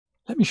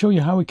let me show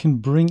you how we can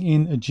bring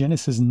in a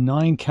Genesis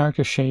 9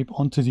 character shape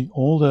onto the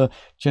older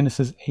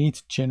Genesis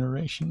 8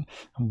 generation.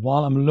 And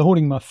while I'm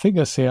loading my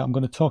figures here, I'm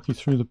going to talk you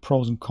through the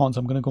pros and cons.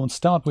 I'm going to go and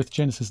start with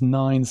Genesis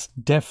 9's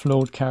def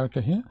load character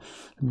here.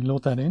 Let me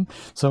load that in.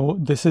 So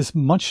this is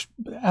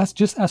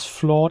just as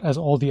flawed as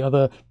all the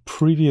other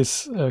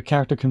previous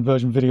character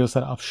conversion videos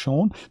that I've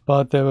shown,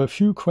 but there were a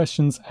few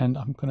questions, and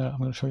I'm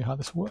gonna show you how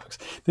this works.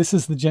 This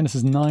is the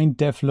Genesis 9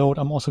 def load.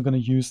 I'm also going to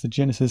use the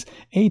Genesis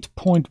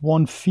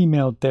 8.1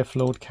 female def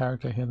load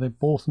character here. They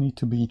both need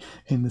to be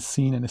in the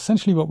scene, and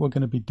essentially what we're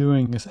going to be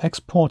doing is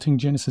exporting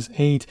Genesis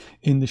 8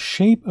 in the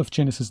shape of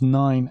Genesis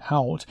 9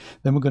 out.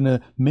 Then we're going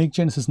to make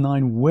Genesis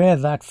 9 wear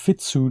that fit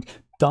suit,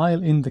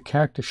 dial in the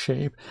character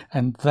shape,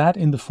 and that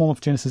in the form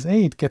of Genesis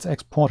 8 gets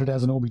exported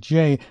as an OBJ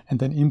and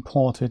then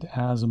imported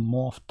as a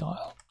morph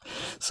dial.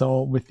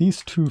 So with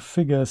these two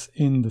figures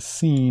in the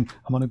scene,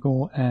 I'm going to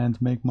go and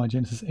make my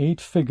Genesis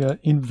 8 figure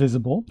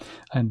invisible.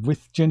 And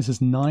with Genesis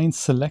 9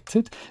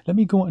 selected, let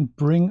me go and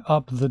bring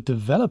up the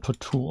developer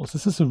tools.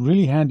 This is a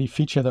really handy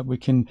feature that we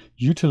can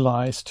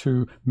utilize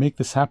to make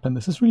this happen.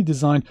 This is really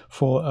designed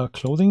for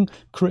clothing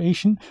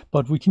creation,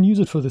 but we can use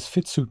it for this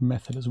fit suit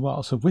method as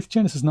well. So with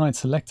Genesis 9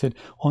 selected,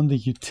 on the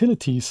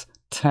utilities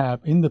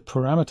tab in the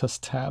parameters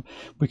tab,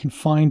 we can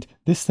find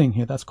this thing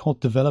here that's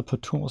called developer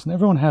tools, and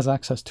everyone has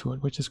access to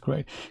it, which is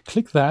great.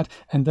 Click that,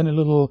 and then a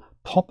little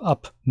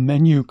pop-up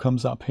menu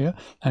comes up here,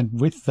 and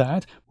with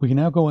that we can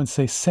now go and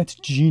say set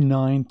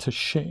G9 to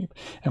shape.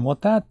 And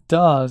what that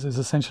does is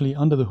essentially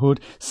under the hood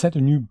set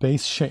a new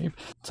base shape.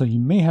 So you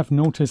may have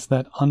noticed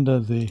that under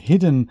the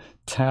hidden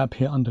tab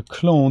here under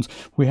clones,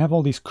 we have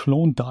all these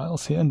clone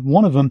dials here, and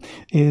one of them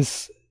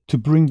is to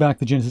bring back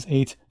the Genesis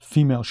 8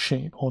 female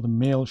shape or the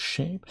male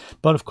shape.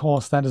 But of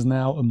course that is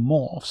now a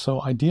morph.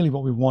 So ideally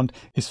what we want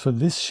is for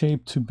this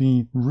shape to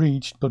be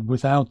reached, but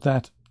without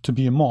that to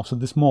be a morph. So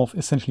this morph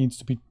essentially needs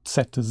to be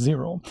set to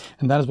 0.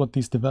 And that is what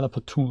these developer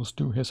tools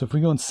do here. So if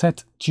we go and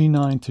set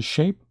G9 to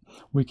shape,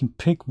 we can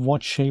pick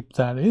what shape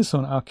that is. So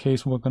in our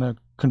case, we're going to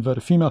convert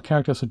a female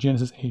character, so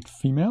Genesis 8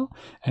 female,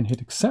 and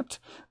hit accept.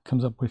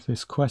 Comes up with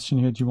this question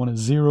here, do you want a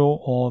 0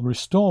 or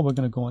restore? We're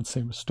going to go and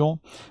say restore,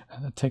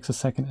 and that takes a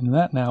second, and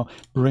that now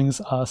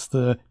brings us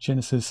the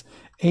Genesis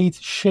 8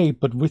 shape,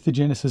 but with the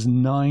Genesis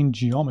 9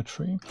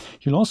 geometry.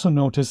 You'll also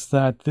notice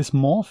that this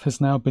morph has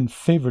now been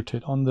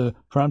favorited. On the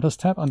parameters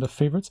tab under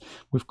favorites,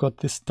 we've got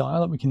this dial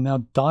that we can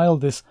now dial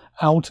this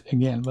out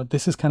again, but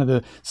this is kind of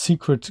the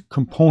secret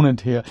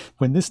component here.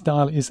 When this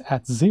dial is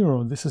at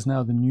 0, this is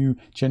now the new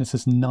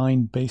Genesis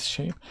 9 base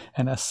shape,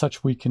 and as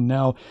such we can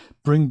now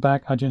bring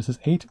back our Genesis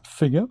 8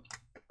 figure,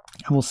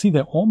 and we'll see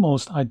they're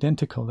almost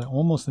identical. They're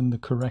almost in the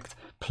correct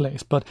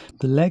place, but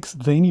the legs,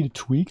 they need a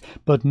tweak,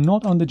 but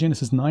not on the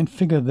Genesis 9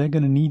 figure. They're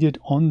going to need it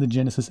on the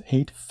Genesis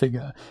 8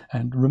 figure.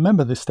 And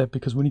remember this step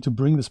because we need to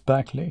bring this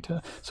back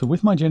later. So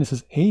with my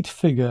Genesis 8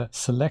 figure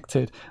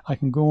selected, I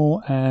can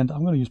go and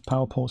I'm going to use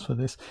Power Pose for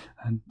this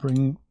and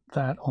bring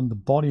that on the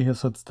body here.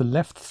 So it's the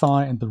left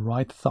thigh and the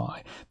right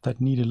thigh that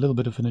need a little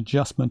bit of an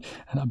adjustment,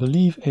 and I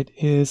believe it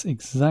is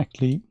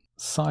exactly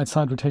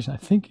side rotation. I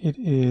think it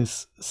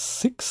is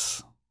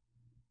 6,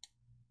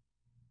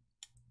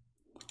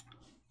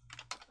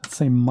 let's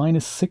say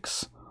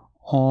 -6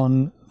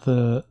 on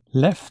the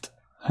left,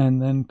 and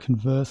then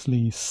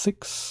conversely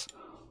 6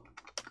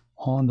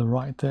 on the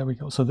right. There we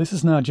go. So this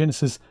is now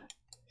Genesis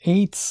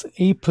 8's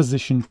A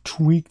position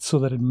tweaked so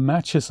that it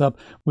matches up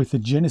with the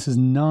Genesis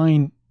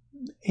 9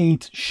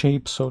 8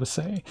 shape, so to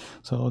say.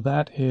 So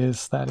that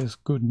is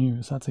good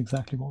news. That's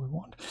exactly what we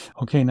want.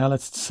 Okay, now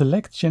let's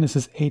select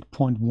Genesis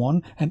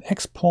 8.1 and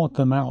export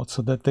them out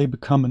so that they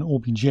become an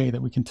OBJ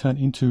that we can turn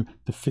into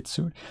the fit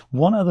suit.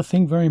 One other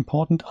thing very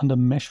important, under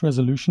mesh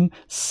resolution,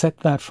 set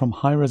that from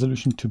high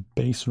resolution to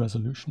base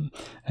resolution,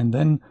 and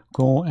then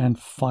go and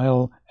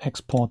file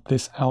export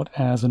this out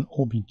as an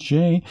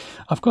OBJ.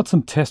 I've got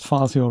some test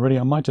files here already.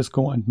 I might just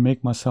go and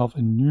make myself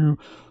a new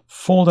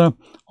folder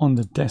on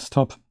the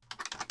desktop.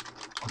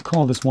 I'll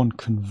call this one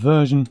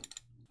conversion,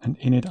 and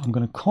in it I'm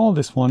going to call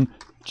this one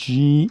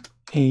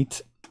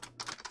G8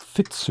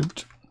 fit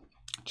suit,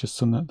 just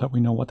so that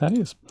we know what that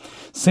is.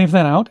 Save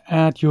that out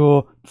at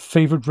your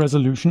favorite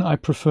resolution. I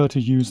prefer to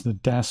use the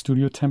DAZ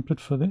Studio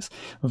template for this.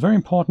 Very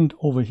important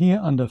over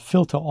here under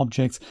filter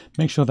objects,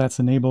 make sure that's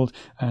enabled,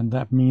 and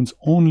that means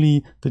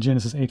only the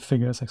Genesis 8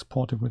 figure is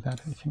exported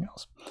without anything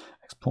else.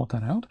 Export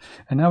that out,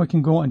 and now we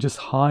can go and just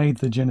hide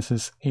the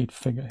Genesis 8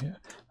 figure here.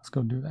 Let's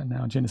go do that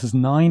now. Genesis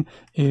 9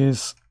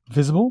 is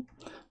visible.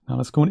 Now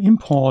let's go and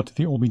import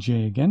the OBJ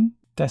again.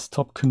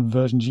 Desktop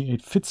conversion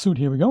G8 fit suit.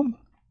 Here we go.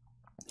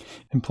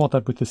 Import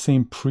that with the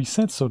same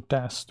preset. So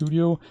DAZ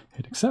Studio,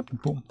 hit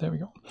accept, boom, there we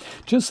go.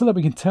 Just so that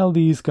we can tell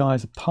these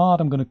guys apart,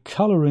 I'm going to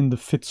color in the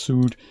fit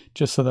suit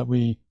just so that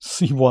we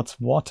see what's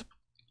what.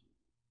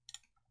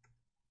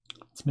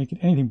 Let's make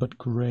it anything but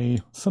gray.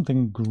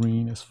 Something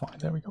green is fine.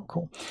 There we go.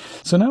 Cool.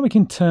 So now we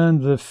can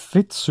turn the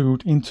fit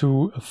suit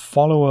into a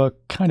follower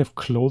kind of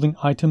clothing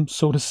item,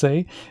 so to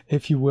say,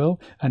 if you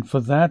will. And for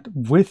that,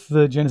 with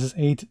the Genesis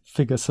 8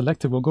 figure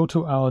selected, we'll go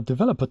to our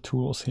developer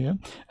tools here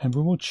and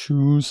we will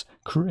choose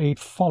create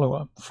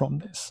follower from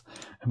this.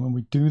 And when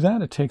we do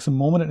that, it takes a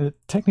moment and it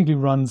technically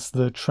runs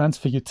the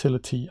transfer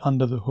utility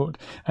under the hood.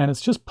 And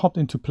it's just popped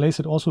into place.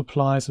 It also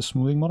applies a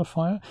smoothing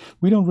modifier.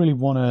 We don't really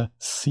want to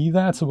see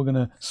that, so we're going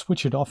to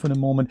switch it off in a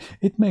moment.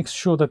 It makes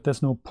sure that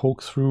there's no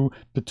poke through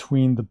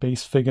between the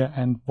base figure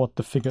and what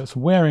the figure is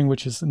wearing,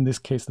 which is in this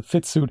case the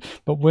fit suit,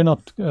 but we're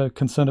not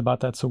concerned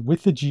about that. So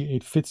with the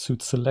G8 fit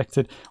suit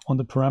selected on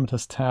the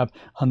parameters tab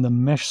under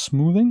mesh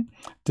smoothing,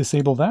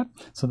 disable that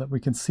so that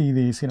we can see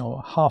these, you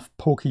know, half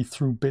pokey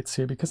through bits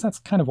here, because that's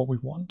kind of what we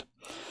want.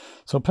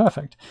 So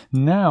perfect.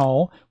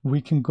 Now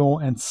we can go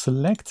and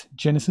select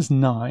Genesis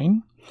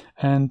 9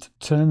 and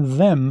turn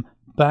them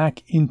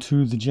back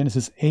into the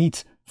Genesis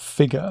 8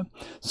 figure.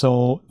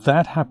 So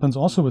that happens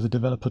also with the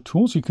developer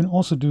tools. You can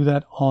also do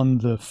that on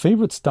the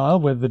favorite style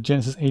where the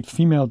Genesis 8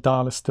 female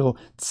dial is still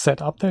set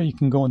up there. You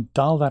can go and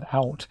dial that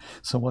out.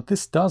 So what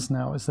this does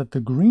now is that the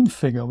green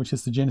figure, which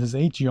is the Genesis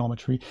 8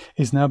 geometry,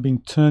 is now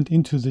being turned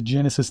into the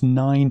Genesis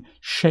 9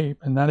 shape.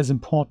 And that is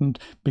important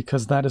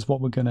because that is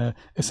what we're going to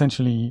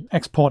essentially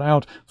export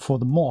out for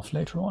the morph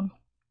later on.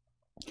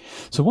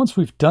 So once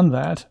we've done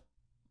that,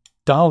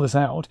 dial this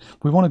out,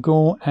 we want to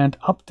go and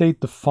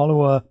update the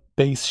follower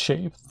base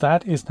shape.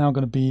 That is now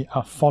going to be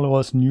our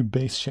follower's new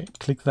base shape.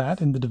 Click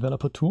that in the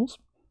developer tools.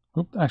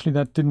 Oops, actually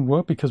that didn't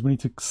work because we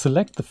need to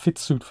select the fit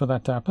suit for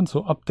that to happen.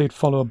 So update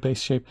follower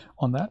base shape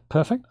on that.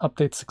 Perfect.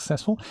 Update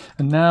successful.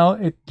 And now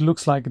it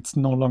looks like it's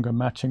no longer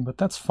matching, but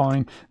that's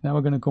fine. Now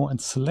we're going to go and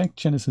select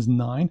Genesis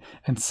 9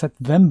 and set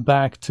them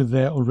back to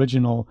their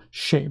original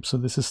shape. So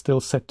this is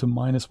still set to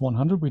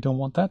 -100. We don't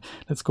want that.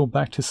 Let's go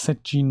back to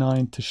set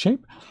G9 to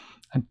shape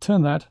and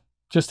turn that.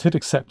 Just hit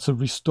accept. So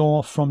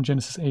restore from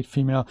Genesis 8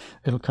 female.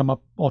 It'll come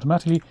up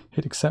automatically.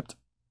 Hit accept,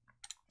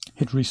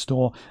 hit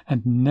restore.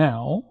 And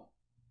now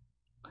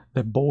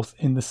they're both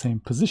in the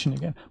same position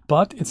again.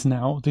 But it's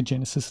now the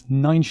Genesis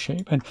 9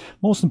 shape. And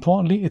most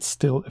importantly, it's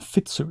still a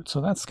fit suit. So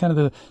that's kind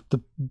of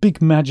the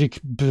big magic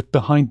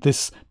behind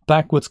this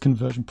backwards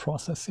conversion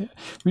process here.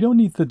 We don't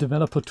need the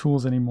developer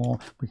tools anymore.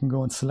 We can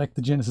go and select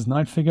the Genesis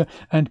 9 figure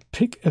and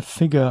pick a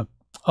figure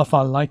of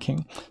our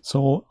liking.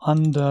 So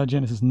under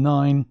Genesis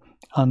 9,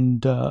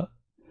 under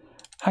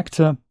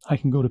actor, I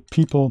can go to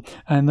people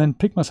and then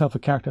pick myself a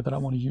character that I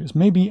want to use.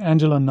 Maybe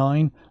Angela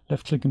 9,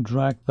 left click and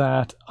drag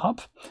that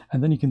up.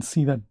 And then you can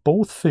see that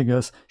both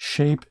figures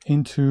shape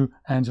into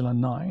Angela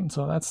 9.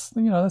 So that's,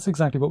 you know, that's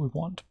exactly what we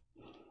want,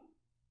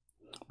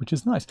 which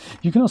is nice.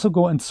 You can also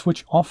go and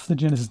switch off the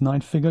Genesis 9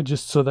 figure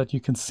just so that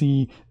you can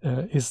see,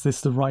 is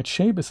this the right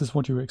shape? Is this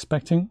what you were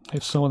expecting?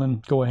 If so,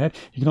 then go ahead.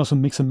 You can also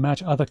mix and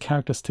match other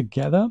characters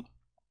together.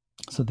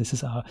 So this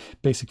is our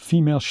basic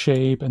female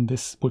shape, and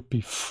this would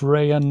be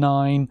Freya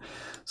 9.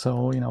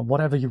 So, you know,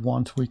 whatever you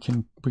want, we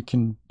can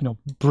you know,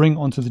 bring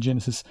onto the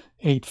Genesis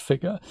 8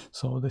 figure.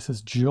 So this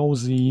is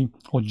Josie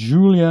or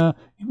Julia,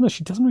 even though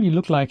she doesn't really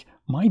look like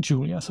my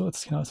Julia. So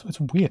it's, you know,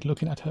 it's weird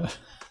looking at her.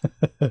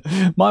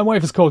 My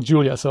wife is called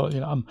Julia, so,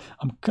 you know,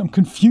 I'm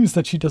confused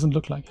that she doesn't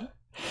look like her.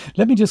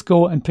 Let me just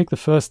go and pick the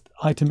first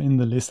item in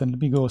the list and let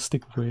me go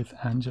stick with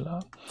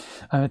Angela.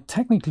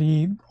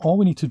 Technically, all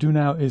we need to do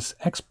now is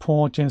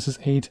export Genesis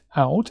 8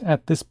 out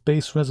at this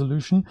base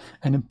resolution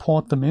and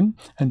import them in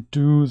and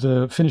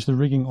finish the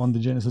rigging on the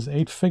Genesis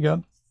 8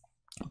 figure.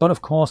 But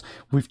of course,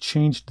 we've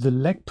changed the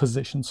leg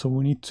position, so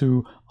we need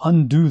to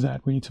undo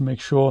that. We need to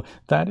make sure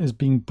that is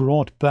being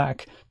brought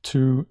back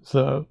to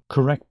the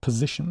correct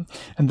position.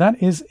 And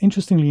that is,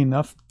 interestingly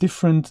enough,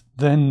 different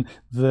than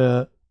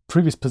the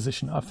previous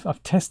position.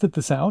 I've tested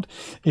this out.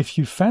 If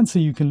you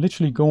fancy, you can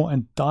literally go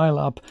and dial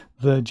up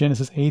the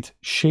Genesis 8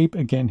 shape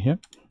again here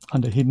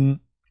under hidden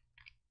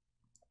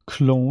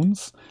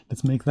clones.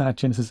 Let's make that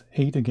Genesis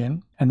 8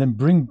 again, and then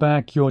bring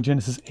back your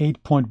Genesis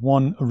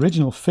 8.1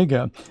 original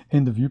figure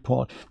in the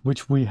viewport,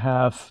 which we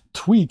have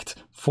tweaked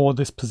for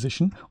this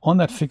position. On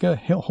that figure,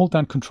 hold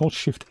down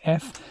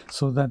Control-Shift-F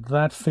so that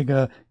that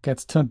figure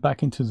gets turned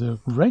back into the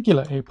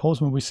regular A pose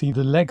when we see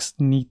the legs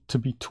need to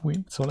be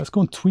tweaked. So let's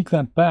go and tweak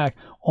that back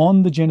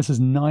on the Genesis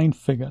 9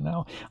 figure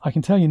now. I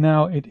can tell you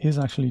now it is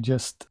actually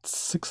just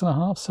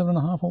 6.5,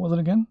 7.5, what was it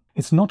again?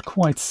 It's not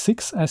quite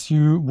 6 as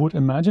you would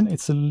imagine.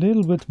 It's a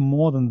little bit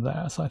more than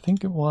that. So I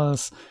think it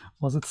was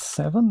it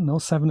 7? No,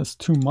 7 is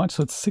too much.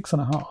 So it's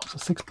 6.5,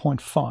 so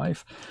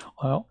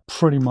 6.5,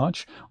 pretty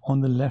much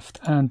on the left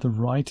and the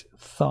right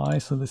thigh.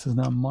 So this is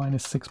now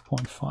minus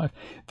 6.5.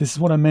 This is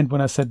what I meant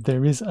when I said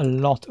there is a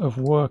lot of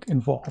work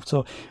involved.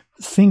 So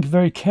think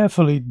very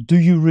carefully. Do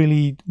you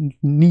really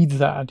need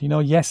that? You know,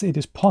 yes, it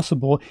is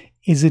possible.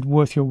 Is it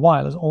worth your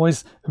while? It's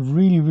always a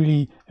really,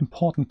 really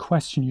important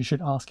question you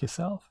should ask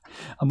yourself.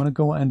 I'm going to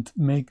go and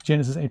make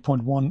Genesis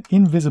 8.1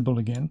 invisible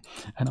again.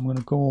 And I'm going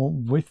to go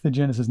with the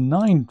Genesis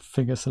 9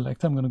 figure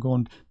selector. I'm going to go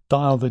and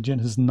dial the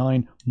Genesis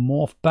 9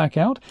 morph back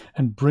out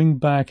and bring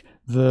back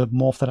the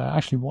morph that I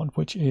actually want,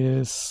 which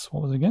is,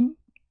 what was it again?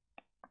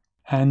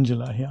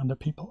 Angela here under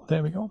people.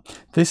 There we go.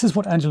 This is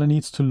what Angela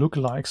needs to look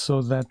like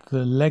so that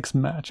the legs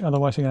match.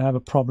 Otherwise, you're going to have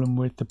a problem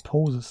with the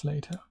poses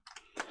later.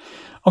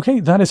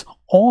 Okay, that is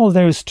all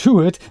there is to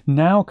it.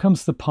 Now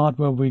comes the part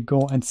where we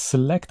go and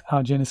select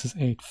our Genesis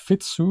 8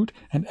 fit suit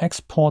and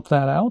export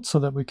that out so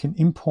that we can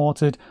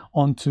import it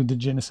onto the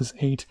Genesis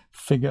 8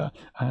 figure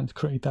and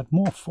create that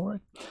morph for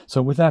it.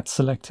 So with that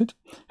selected,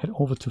 head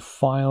over to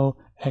File,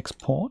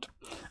 Export,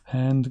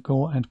 and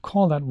go and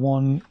call that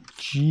one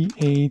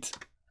G8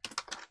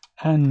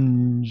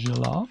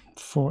 Angela,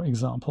 for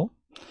example.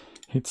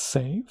 Hit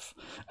Save.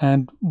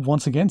 And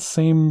once again,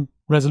 same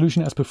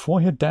resolution as before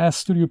here, DAZ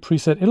Studio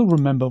preset. It'll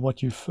remember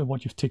what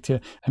you've ticked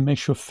here, and make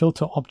sure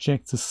filter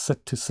objects is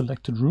set to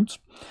selected roots.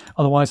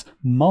 Otherwise,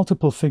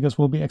 multiple figures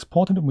will be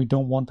exported, and we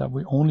don't want that.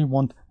 We only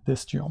want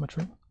this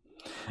geometry.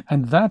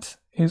 And that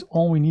is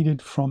all we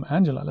needed from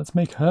Angela. Let's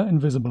make her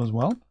invisible as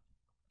well.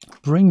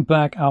 Bring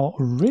back our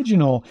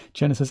original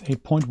Genesis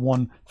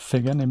 8.1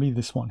 figure, namely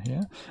this one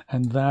here,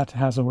 and that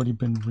has already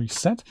been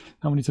reset.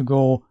 Now we need to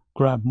go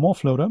grab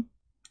Morph Loader,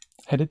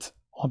 Edit,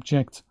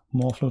 Object,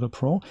 Morph Loader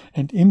Pro,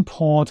 and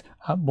import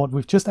what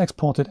we've just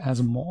exported as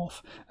a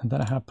morph. And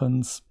that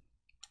happens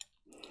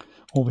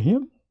over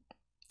here.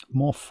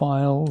 Morph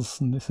files,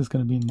 and this is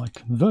going to be in my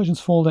conversions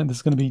folder, and this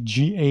is going to be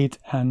G8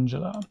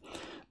 Angela.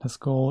 Let's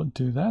go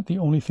do that. The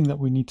only thing that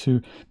we need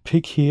to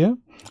pick here,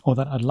 or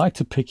that I'd like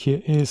to pick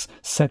here, is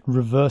set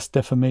reverse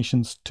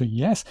deformations to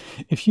yes.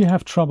 If you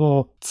have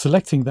trouble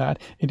selecting that,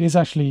 it is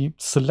actually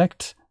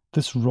select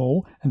this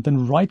row and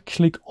then right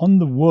click on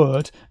the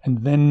word,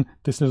 and then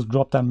this little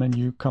drop down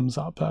menu comes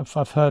up.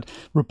 I've heard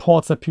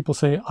reports that people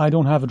say I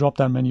don't have a drop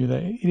down menu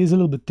there. It is a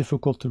little bit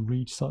difficult to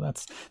reach, so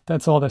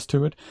that's all there's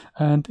to it.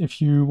 And if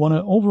you want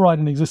to override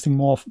an existing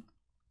morph,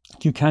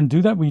 you can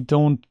do that. We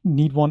don't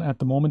need one at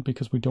the moment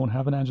because we don't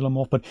have an Angela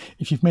morph, but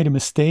if you've made a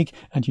mistake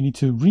and you need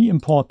to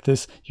re-import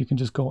this, you can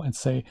just go and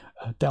say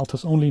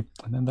deltas only,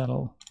 and then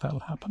that'll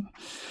happen.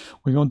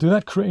 We're going to do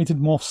that. Created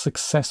morph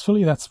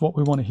successfully. That's what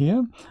we want to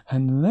hear.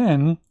 And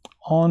then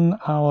on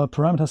our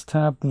parameters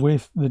tab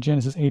with the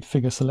Genesis 8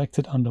 figure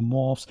selected under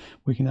morphs,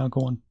 we can now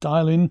go and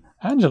dial in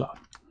Angela.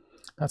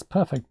 That's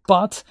perfect.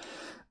 But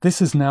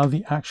this is now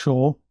the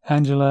actual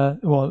Angela,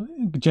 well,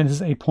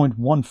 Genesis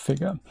 8.1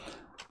 figure.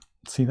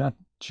 See, that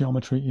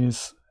geometry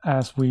is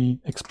as we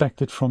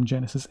expected from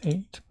Genesis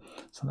 8.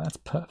 So that's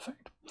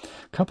perfect.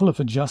 A couple of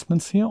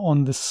adjustments here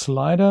on the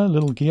slider,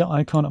 little gear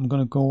icon. I'm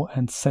going to go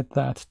and set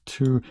that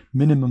to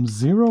minimum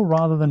 0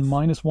 rather than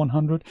minus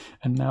 100.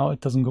 And now it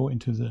doesn't go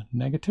into the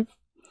negative.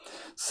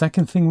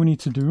 Second thing we need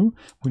to do,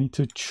 we need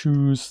to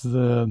choose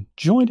the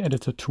joint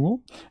editor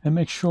tool and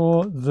make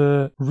sure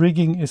the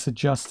rigging is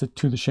adjusted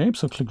to the shape.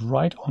 So click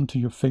right onto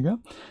your figure,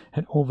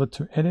 head over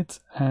to edit,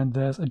 and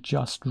there's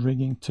adjust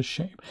rigging to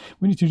shape.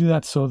 We need to do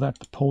that so that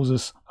the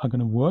poses are going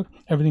to work.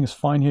 Everything is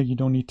fine here. You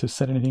don't need to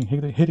set anything.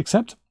 Hit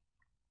accept.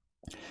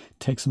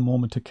 Takes a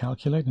moment to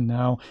calculate, and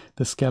now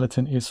the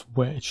skeleton is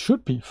where it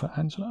should be for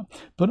Angela,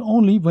 but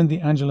only when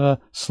the Angela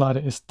slider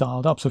is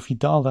dialed up. So if you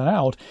dial that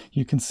out,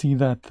 you can see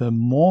that the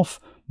morph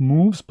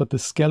moves, but the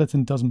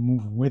skeleton doesn't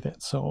move with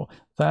it. So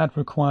that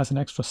requires an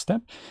extra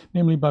step,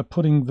 namely by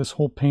putting this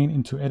whole pane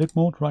into edit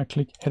mode, right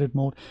click edit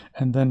mode,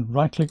 and then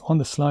right click on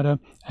the slider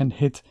and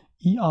hit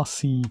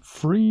ERC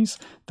freeze.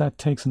 That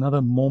takes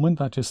another moment.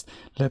 That just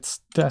lets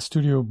DAZ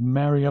Studio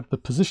marry up the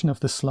position of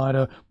the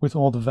slider with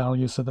all the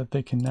values so that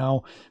they can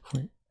now, if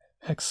we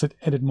exit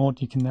edit mode,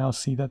 you can now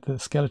see that the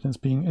skeleton is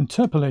being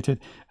interpolated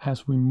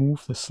as we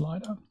move the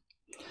slider.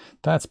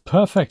 That's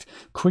perfect.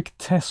 Quick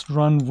test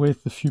run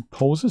with a few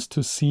poses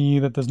to see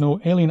that there's no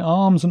alien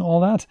arms and all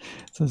that.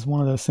 This is one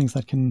of those things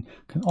that can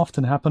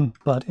often happen,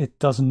 but it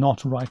does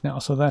not right now.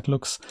 So that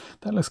looks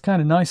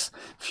kind of nice.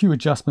 Few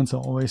adjustments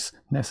are always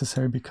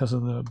necessary because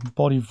of the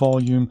body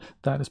volume.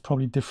 That is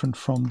probably different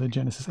from the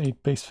Genesis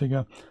 8 base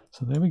figure.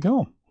 So there we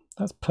go.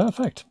 That's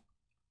perfect.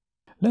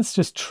 Let's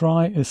just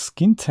try a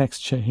skin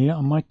texture here.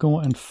 I might go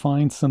and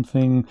find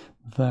something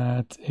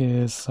that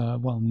is,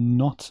 well,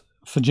 not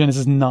for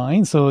Genesis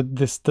 9, so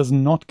this does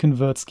not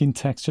convert skin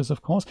textures,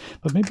 of course,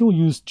 but maybe we'll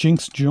use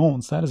Jinx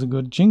Jones. That is a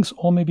good Jinx,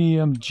 or maybe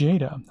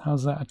Jada.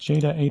 How's that?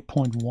 Jada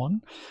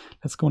 8.1.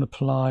 Let's go and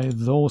apply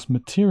those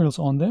materials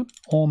on there,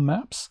 all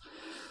maps.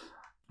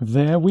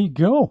 There we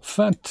go.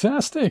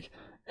 Fantastic.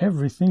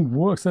 Everything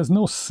works. There's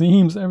no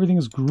seams. Everything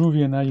is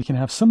groovy, and now you can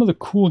have some of the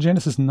cool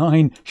Genesis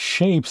 9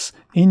 shapes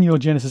in your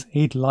Genesis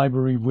 8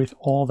 library with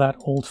all that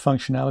old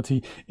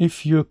functionality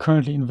if you're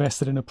currently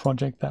invested in a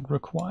project that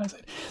requires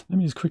it. Let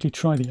me just quickly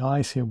try the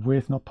eyes here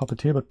with not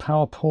Puppeteer but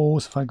Power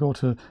Pose. If I go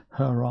to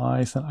her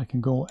eyes, then I can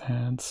go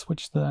and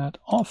switch that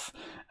off,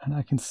 and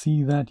I can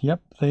see that,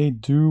 yep, they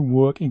do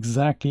work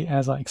exactly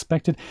as I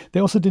expected. They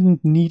also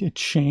didn't need a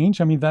change.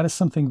 I mean, that is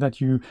something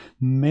that you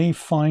may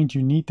find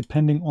you need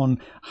depending on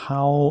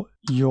how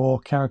your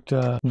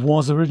character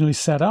was originally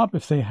set up.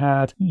 If they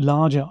had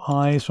larger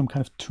eyes from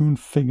kind of toon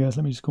figures,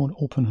 let me just go and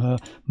open her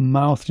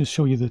mouth, just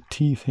show you the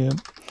teeth here.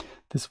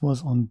 This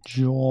was on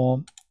jaw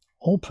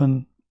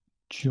open.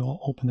 Jaw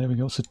open, there we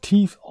go. So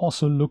teeth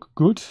also look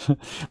good,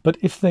 but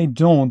if they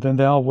don't, then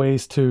there are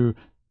ways to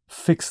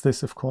fix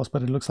this, of course,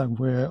 but it looks like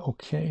we're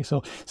okay.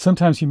 So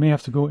sometimes you may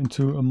have to go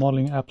into a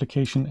modeling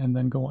application and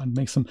then go and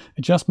make some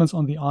adjustments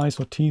on the eyes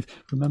or teeth.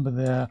 Remember,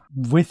 they're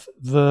with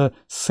the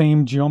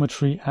same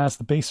geometry as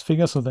the base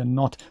figure, so they're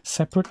not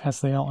separate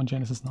as they are on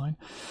Genesis 9.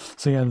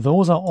 So yeah,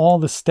 those are all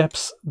the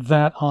steps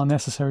that are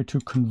necessary to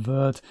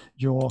convert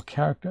your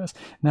characters.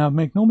 Now,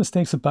 make no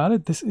mistakes about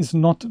it, this is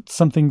not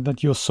something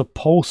that you're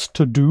supposed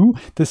to do.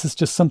 This is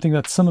just something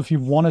that some of you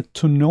wanted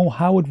to know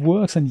how it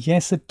works, and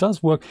yes, it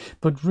does work,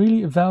 but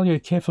really evaluate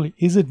carefully,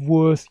 is it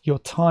worth your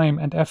time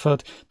and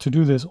effort to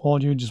do this? Or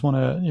do you just want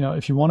to,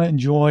 if you want to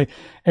enjoy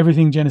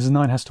everything Genesis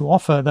 9 has to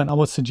offer, then I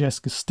would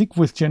suggest stick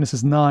with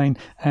Genesis 9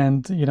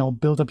 and,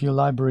 build up your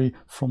library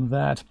from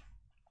that.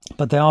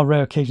 But there are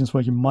rare occasions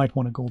where you might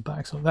want to go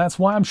back. So that's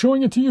why I'm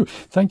showing it to you.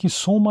 Thank you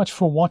so much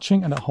for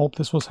watching, and I hope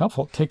this was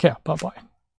helpful. Take care. Bye-bye.